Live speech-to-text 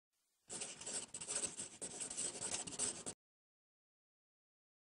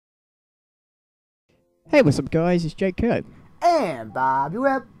Hey, what's up guys, it's Jacob. And Bobby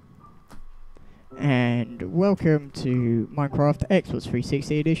Webb. And welcome to Minecraft Xbox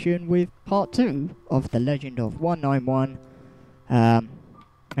 360 edition with part 2 of The Legend of 191.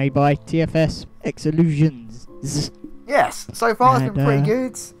 Made by TFS X Illusions. Yes, so far it's And, been pretty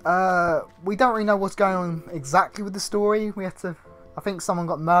good. We don't really know what's going on exactly with the story. We have to... I think someone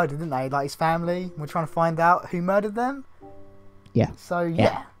got murdered, didn't they? Like his family. We're trying to find out who murdered them. Yeah. So,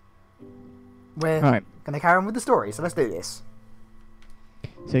 yeah. We're Right. going to carry on with the story, so let's do this.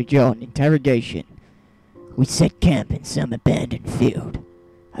 So John, interrogation. We set camp in some abandoned field.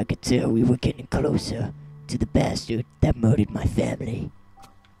 I could tell we were getting closer to the bastard that murdered my family.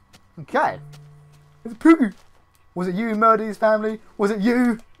 Okay. It's Pooh. Was it you who murdered his family? Was it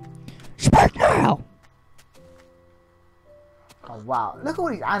you? Speak now! Oh, wow. Look at all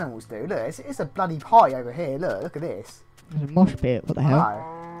these animals do. Look, it's a bloody party over here. Look at this. There's a mosh pit, what the hell?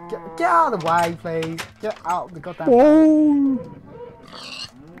 No. Get out of the way, please. Get out of the goddamn way. Whoa!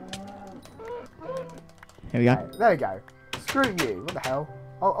 Here we go. Okay, there we go. Screw you. What the hell?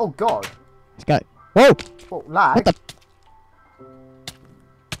 Oh God. Let's go. Whoa! Oh, lag. What the?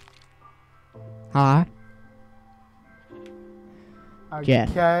 Hi. Okay.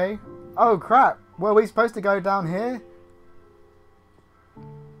 Yeah. Oh crap. Well, we supposed to go down here?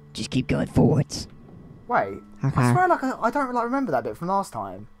 Just keep going forwards. Wait. Okay. I swear, like I don't like remember that bit from last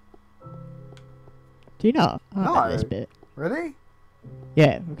time. Do you not? I No. remember this bit. Really?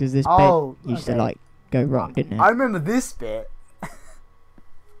 Yeah, because this Oh, bit used to okay. like go wrong, didn't it? I remember this bit.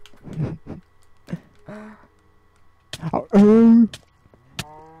 Oh,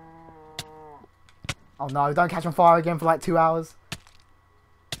 Oh no! Don't catch on fire again for like 2 hours.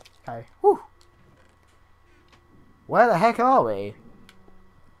 Okay. Whew. Where the heck are we?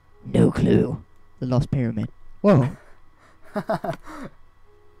 no clue. The lost pyramid. Whoa.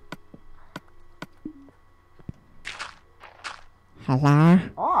 Hello?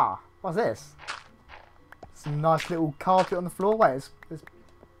 Ah, what's this? Some nice little carpet on the floor. Wait,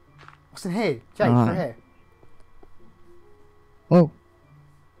 what's in here? Jake, Alright. through here. Whoa.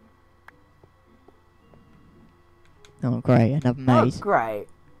 Oh, great. Another maze. Oh, great.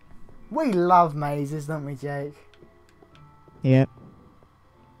 We love mazes, don't we, Jake? Yep.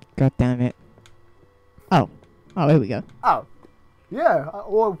 God damn it. Oh. Oh, here we go. Oh. Yeah.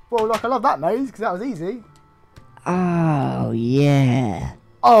 Well, like, I love that maze, because that was easy. Oh, yeah.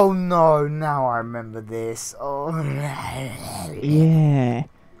 Oh, no. Now I remember this. Oh. Yeah.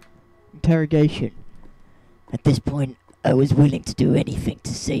 Interrogation. At this point, I was willing to do anything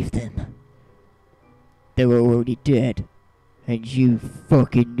to save them. They were already dead. And you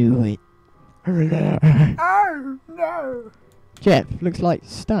fucking knew it. Oh, no. Jeff, looks like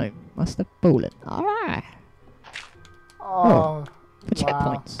stone. Must have fallen. Alright. Oh. For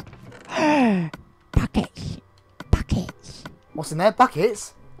Wow. checkpoints. Buckets. Buckets. What's in there?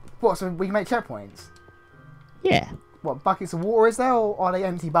 Buckets? What, so we can make checkpoints? Yeah. What, buckets of water is there, or are they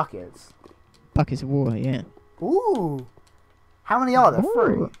empty buckets? Buckets of water, yeah. Ooh. How many are there?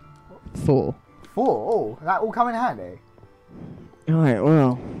 Ooh. 3? 4. 4? Oh, that all come in handy. Alright,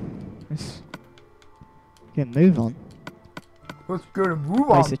 well. Let's get a move on. Let's get a move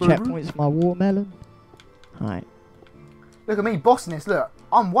Place on, the baby. checkpoints for my watermelon. Alright. Look at me bossing this. Look,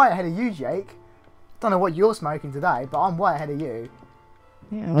 I'm way ahead of you, Jake. Don't know what you're smoking today, but I'm way ahead of you.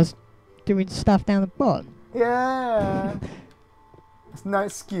 Yeah, I was doing stuff down the bottom. Yeah. There's no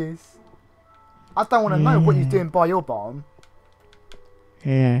excuse. I don't want to know what you're doing by your bottom.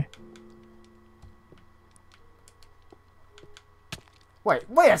 Yeah. Wait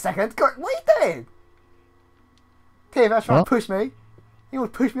a second. What are you doing? TFS trying What? to push me. He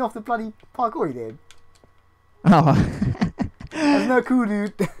would push me off the bloody parkour he did. Oh. That's no cool,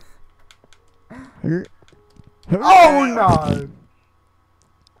 dude. Oh no!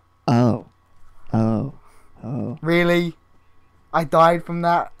 Oh. Oh. Oh. Really? I died from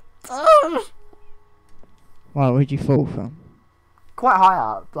that? Why, where'd you fall from? Quite high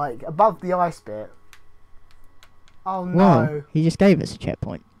up, like above the ice bit. Oh no. Whoa, he just gave us a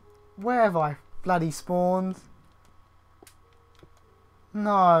checkpoint. Where have I bloody spawned?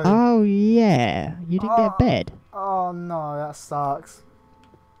 No. Oh, yeah. You didn't get a bed. Oh no, that sucks.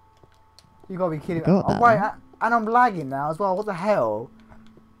 You gotta be kidding me. Got Oh that, wait, huh? and I'm lagging now as well. What the hell?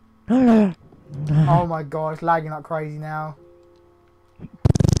 Oh Oh my god, it's lagging like crazy now.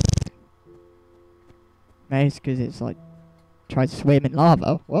 Maybe it's because it's like tried to swim in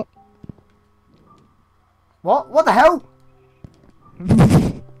lava. What? What? What the hell?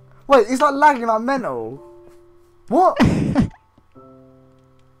 Wait, it's like lagging like mental. What?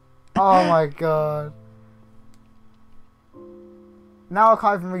 Oh my god. Now I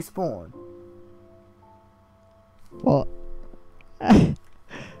can't even respawn. What?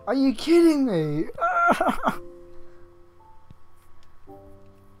 Are you kidding me?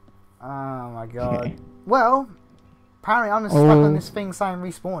 Oh my god. Okay. Well, apparently I'm just stuck on this thing saying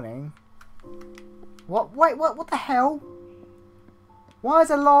respawning. What? Wait, what the hell? Why is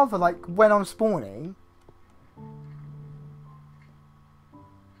there lava like when I'm spawning?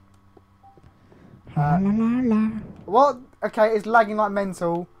 La la la la. What? Okay, it's lagging like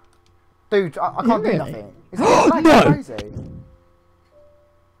mental. Dude, I can't do Really? nothing. It's lagging No! like crazy.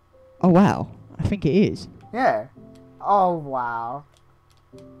 Oh wow, I think it is. Yeah. Oh wow.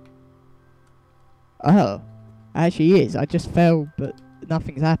 Oh, actually is. I just fell, but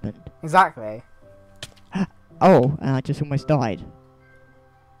nothing's happened. Exactly. Oh, and I just almost died.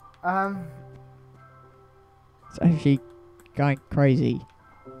 It's actually going crazy.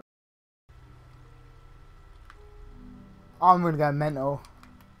 I'm gonna go mental.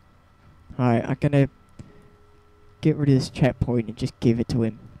 Alright, I'm gonna get rid of this checkpoint and just give it to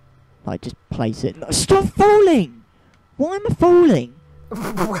him. Like, just place it. No, stop falling! Why am I falling?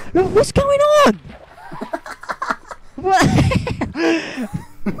 Look, what's going on? What?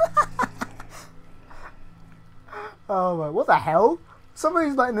 Oh my, what the hell?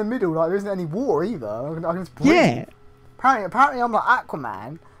 Somebody's like in the middle, like there isn't any water either. I can just breathe. Yeah. Apparently I'm like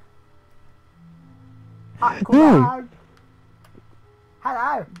Aquaman. Aquaman.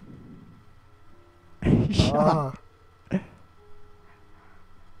 Hello. Shut up. Oh.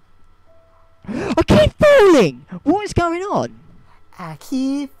 I keep falling! What is going on? I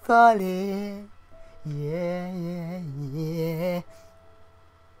keep falling. Yeah, yeah, yeah.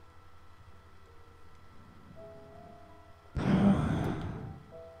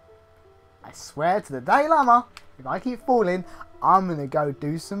 I swear to the Dalai Lama, if I keep falling, I'm gonna go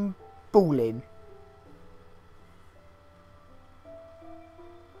do some balling.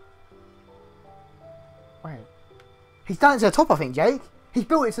 Wait. He's done it to the top, I think, Jake. He's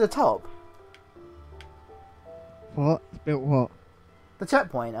built it to the top. What? Built what? The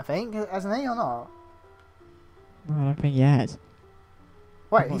checkpoint, I think, hasn't he or not? Well, I don't think he has.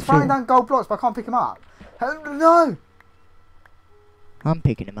 Wait, I'm he's not throwing sure. down gold blocks, but I can't pick him up. Oh, no! I'm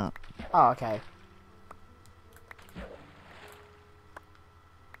picking him up. Oh, okay.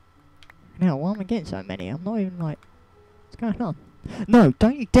 Now, why am I getting so many? I'm not even like... What's going on? No,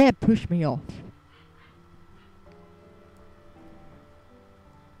 don't you dare push me off.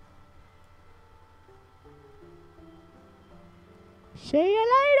 See you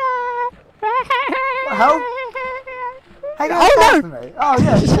later! What the hell? Hey, Oh, that's no! faster me. Oh,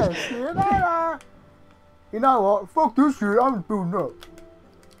 yeah, yeah. See you later. You know what? Fuck this shit. I'm building up.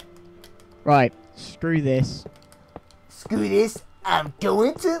 Right, screw this. Screw this. I'm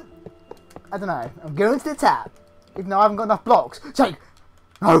going to... I don't know. I'm going to the top. Even though I haven't got enough blocks. Jake!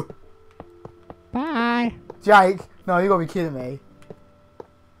 No! Bye! Jake! No, you gotta be kidding me.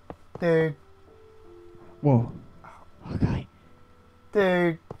 Dude. Whoa. Okay.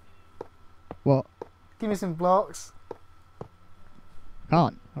 Dude. What? Give me some blocks.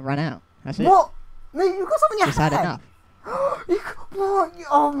 Can't. I ran out. That's it. What? No, you've got something in your Just hand. had enough. What?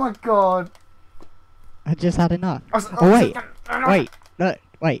 Oh my god. I just had enough. Oh, wait. Wait. Look.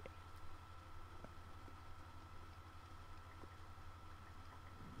 Wait.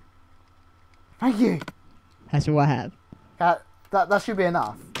 Thank you. That's all I have. That should be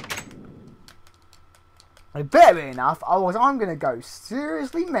enough. It better be enough, otherwise I'm gonna go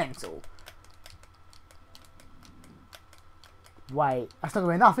seriously mental. Wait, that's not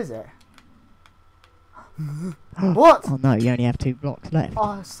gonna be enough, is it? What? Oh no, you only have 2 blocks left.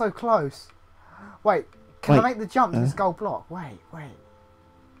 Oh, it's so close. Wait, can I Wait, make the jump to this gold block? Wait.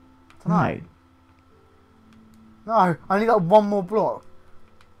 No. No, I need like one more block.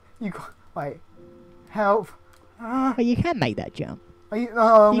 You got... Wait. Help. Oh, you can make that jump. No, I'm You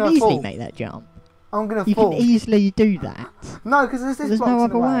gonna can easily fall. make that jump. I'm gonna You fall. can easily do that. No, because this There's block's no in the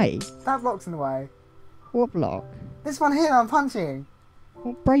other way. way. That block's in the way. What block? This one here I'm punching.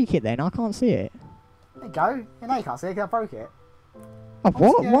 Well, break it then. I can't see it. There you go. You know you can't see it because I broke it. Oh,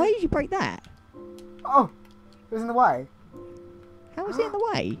 what? scared. Why did you break that? Oh, it was in the way. How was it in the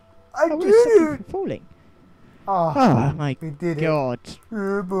way? I I did was stopping it. from falling. Oh, Oh my we did god. it.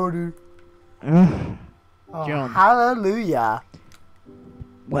 Yeah, buddy. Ugh. Oh, John. hallelujah.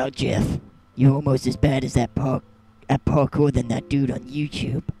 Well, Jeff, you're almost as bad as that parkour than that dude on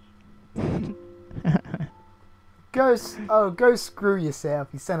YouTube. Go screw yourself,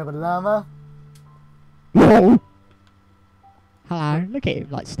 you son of a llama. Whoa! Hello, look at him,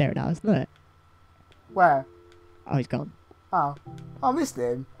 like staring at us, look. Where? Oh, he's gone. Oh, I missed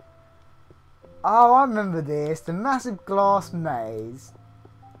him. Oh, I remember this. The massive glass maze.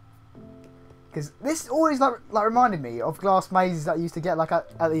 Because this always like reminded me of glass mazes that I used to get like at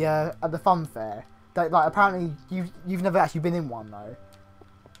the fun fair. That like apparently you've never actually been in one though.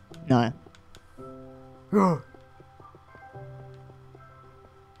 No.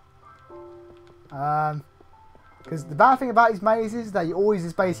 Because the bad thing about these mazes is that you always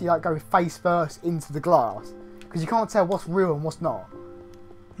just basically like go face first into the glass. Because you can't tell what's real and what's not.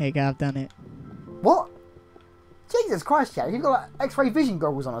 There you go, I've done it. What? Jesus Christ, Jack, you've got like X-ray vision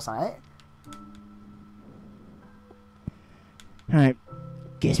goggles on or something. Alright,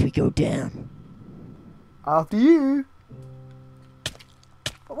 guess we go down. After you.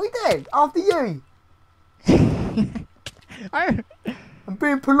 What we did? After you. I'm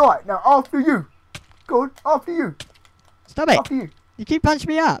being polite. Now after you. Go on, after you. Stop it. After you. You keep punching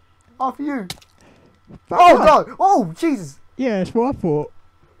me up. After you. Fuck Oh off. no! Oh Jesus! Yeah, that's what I thought.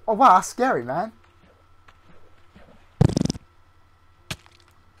 Oh wow, that's scary, man.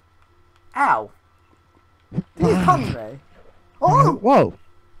 Ow! Did you punch me? Oh! Whoa!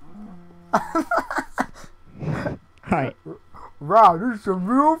 Right. Wow, this is some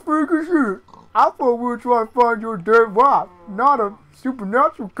real freaky shit. I thought we were trying to find your dead wife, not a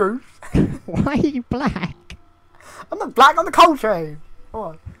supernatural case. Why are you black? I'm not black, I'm the Coltrane.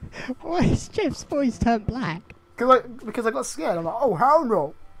 Oh. Why is Jeff's voice turned black? Because I got scared. I'm like, oh hell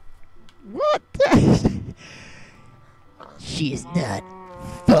no. What? She is not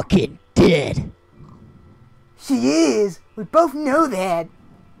fucking dead. She is. We both know that.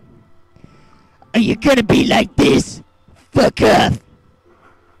 Are you gonna be like this? Fuck off.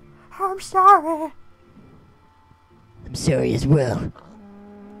 I'm sorry. I'm sorry as well.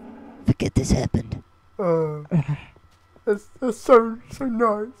 Forget this happened. That's so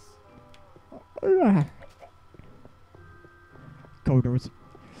nice. Corridors.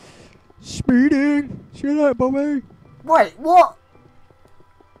 Speeding. See you later, Bobby. Wait, what?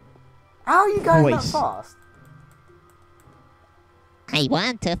 How are you going Voice. that fast? I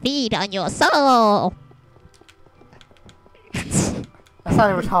want to feed on your soul. That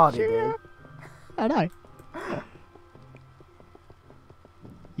sounded retarded, dude. I know.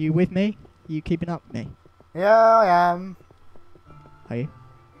 You with me? You keeping up with me? Yeah, I am. Are you?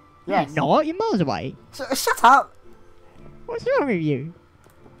 Yes. You're not. You're miles away. Shut up. What's wrong with you?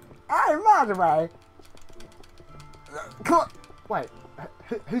 I'm miles away. Come on. Wait,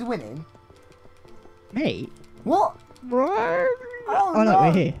 who's winning? Me? What? What? Oh, Oh, no. look,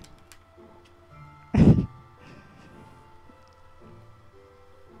 we're here.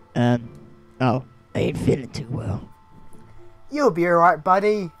 Oh, I ain't feeling too well. You'll be alright,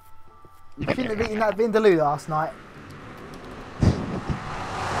 buddy. You shouldn't have eaten that vindaloo last night.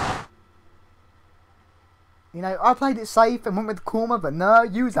 You know, I played it safe and went with the korma, but no,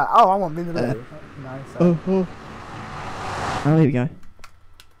 you was like, oh, I want vindaloo. You know, so. Oh, there we go.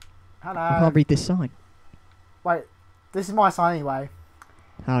 Hello. I can't read this sign. Wait, this is my sign anyway.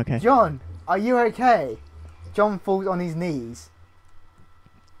 Oh, okay. John, are you okay? John falls on his knees.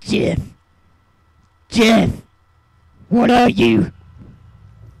 Jeff! Jeff! What are you?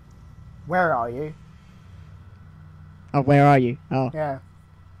 Where are you? Oh, where are you? Oh. Yeah.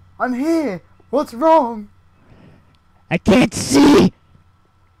 I'm here. What's wrong? I can't see!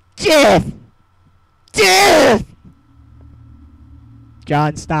 Jeff! Jeff!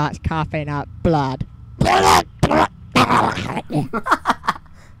 John starts coughing up blood.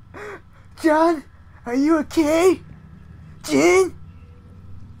 John, are you okay? Jean?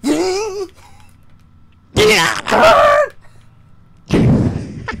 Jean?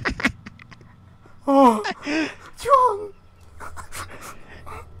 Oh, John!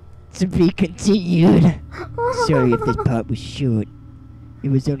 To be continued. Sorry if this part was short. It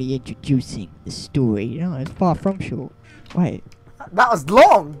was only introducing the story. No, it's far from short. Wait, That was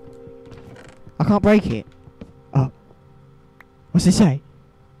long! I can't break it. Oh. What's it say?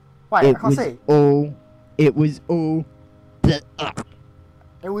 Wait, I can't was see. all... It was all...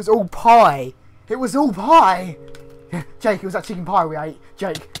 It was all pie. It was all pie. Jake, it was that chicken pie we ate.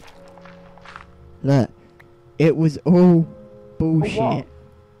 Jake. Look. It was all bullshit. what?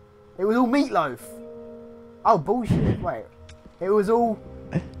 It was all meatloaf. Oh, bullshit. Wait. It was all...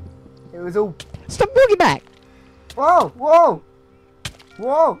 It was all... Stop walking back! Whoa! Whoa!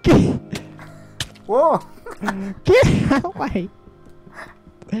 Whoa! Whoa! Get out of the way!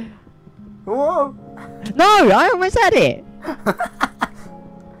 Whoa! No, I almost had it!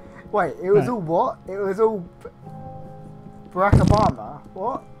 Wait, it was No. all what? It was all... Barack Obama.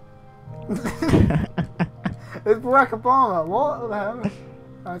 What? It's Barack Obama. What the hell?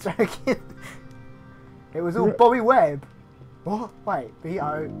 I'm joking. It was all Bobby Webb. What? Wait,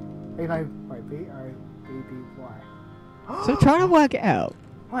 B-O... You know, wait, B-O-B-B-Y. So trying to work it out.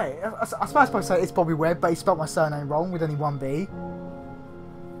 Wait, I suppose I'm supposed to say it's Bobby Webb, but he spelled my surname wrong with only one B.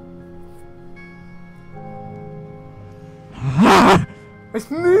 It's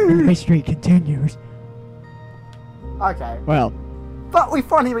And the me! mystery continues. Okay. Well, But we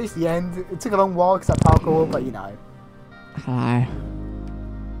finally reached the end. It took a long while because of parkour, but you know. hi.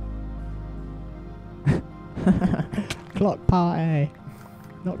 Clock party.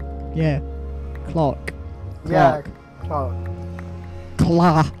 Not, yeah. Clock. Yeah. Well,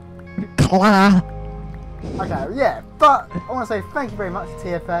 Claw. Claw. okay, yeah. But I want to say thank you very much to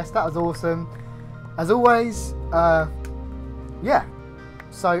TFS. That was awesome. As always, yeah.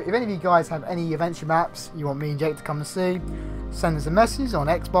 So if any of you guys have any adventure maps you want me and Jake to come and see, send us a message on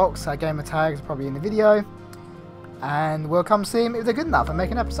Xbox. Our gamer tags are probably in the video. And we'll come see them if they're good enough and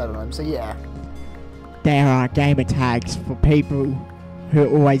make an episode on them. So yeah. There are gamer tags for people who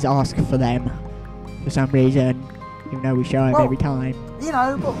always ask for them for some reason, even though we show them Well, every time. You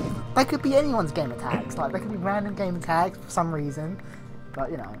know, but they could be anyone's gamer tags. Like, they could be random gamer tags for some reason. But,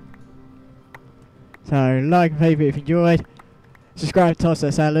 you know. So, like and favourite if you enjoyed. Subscribe to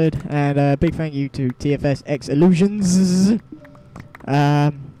TOSSTHATSALAD. And a big thank you to TFS X Illusions.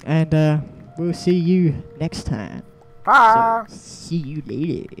 And we'll see you next time. Bye! So, see you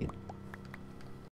later.